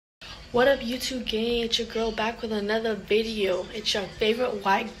What up, YouTube gang? It's your girl back with another video. It's your favorite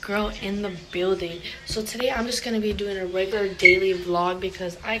white girl in the building. So today I'm just going to be doing a regular daily vlog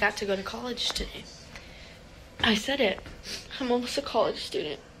because I got to go to college today. I said it. I'm almost a college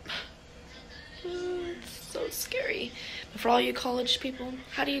student. It's so scary. But for all you college people,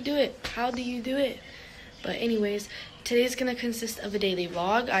 how do you do it? How do you do it? But anyways, today's going to consist of a daily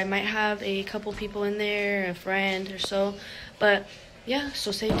vlog. I might have a couple people in there, a friend or so. But yeah,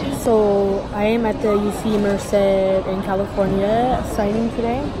 so stay tuned. So I am at the UC Merced in California signing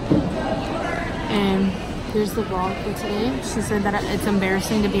today. And here's the vlog for today. She said that it's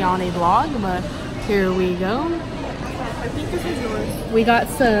embarrassing to be on a vlog, but here we go. I think this is yours. We got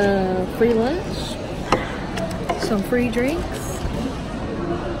some free lunch, some free drinks.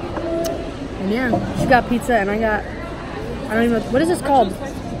 And yeah, she got pizza and I don't even know, what is this called?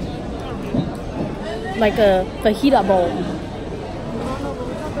 Like a fajita bowl.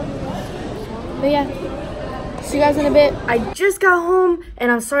 But yeah, see you guys in a bit. I just got home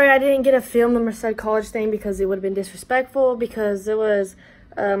and I'm sorry I didn't get to film the Merced College thing because it would have been disrespectful, because it was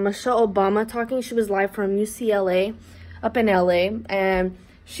Michelle Obama talking. She was live from UCLA up in LA and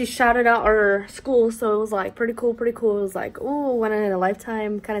she shouted out our school, so it was like pretty cool. It was like, ooh, one in a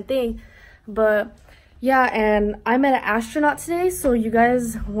lifetime kind of thing. But yeah, and I met an astronaut today, so you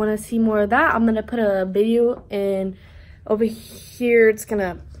guys want to see more of that, I'm gonna put a video in over here. It's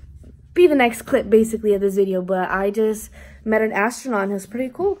gonna be the next clip basically of this video, but I just met an astronaut and it was pretty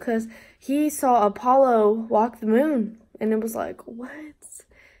cool because he saw Apollo walk the moon and it was like, what?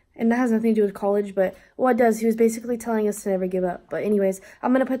 And that has nothing to do with college, but what it does, he was basically telling us to never give up. But anyways,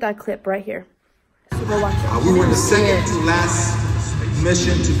 I'm gonna put that clip right here, so go watch it. We were the second to last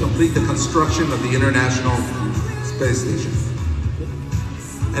mission to complete the construction of the International Space Station.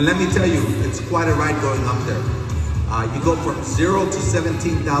 And let me tell you, it's quite a ride going up there. You go from 0 to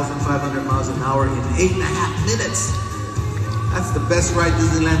 17,500 miles an hour in 8.5 minutes. That's the best ride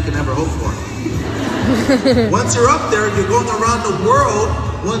Disneyland can ever hope for. Once you're up there, you're going around the world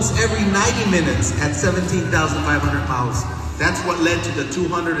once every 90 minutes at 17,500 miles. That's what led to the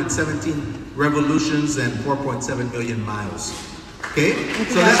 217 revolutions and 4.7 million miles. Okay?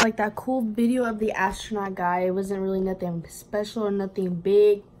 So that's like that cool video of the astronaut guy. It wasn't really nothing special or nothing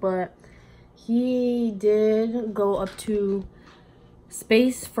big, but he did go up to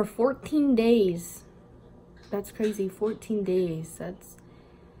space for 14 days. That's crazy. 14 days. That's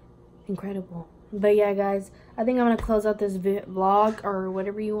incredible. But yeah, guys, I think I'm going to close out this vlog, or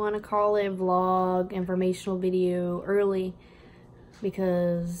whatever you want to call it, vlog, informational video, early,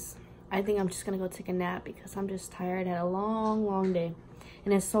 because I think I'm just going to go take a nap because I'm just tired. I had a long day.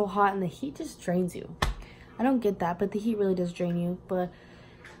 And it's so hot and the heat just drains you. I don't get that, but the heat really does drain you. But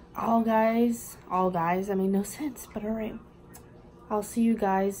all guys, I mean, no sense, but all right. I'll see you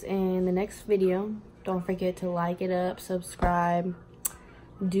guys in the next video. Don't forget to like it up, subscribe,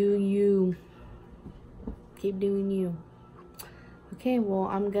 do you, keep doing you. Okay, well,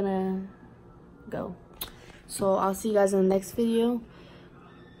 I'm gonna go. So I'll see you guys in the next video.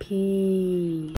 Peace.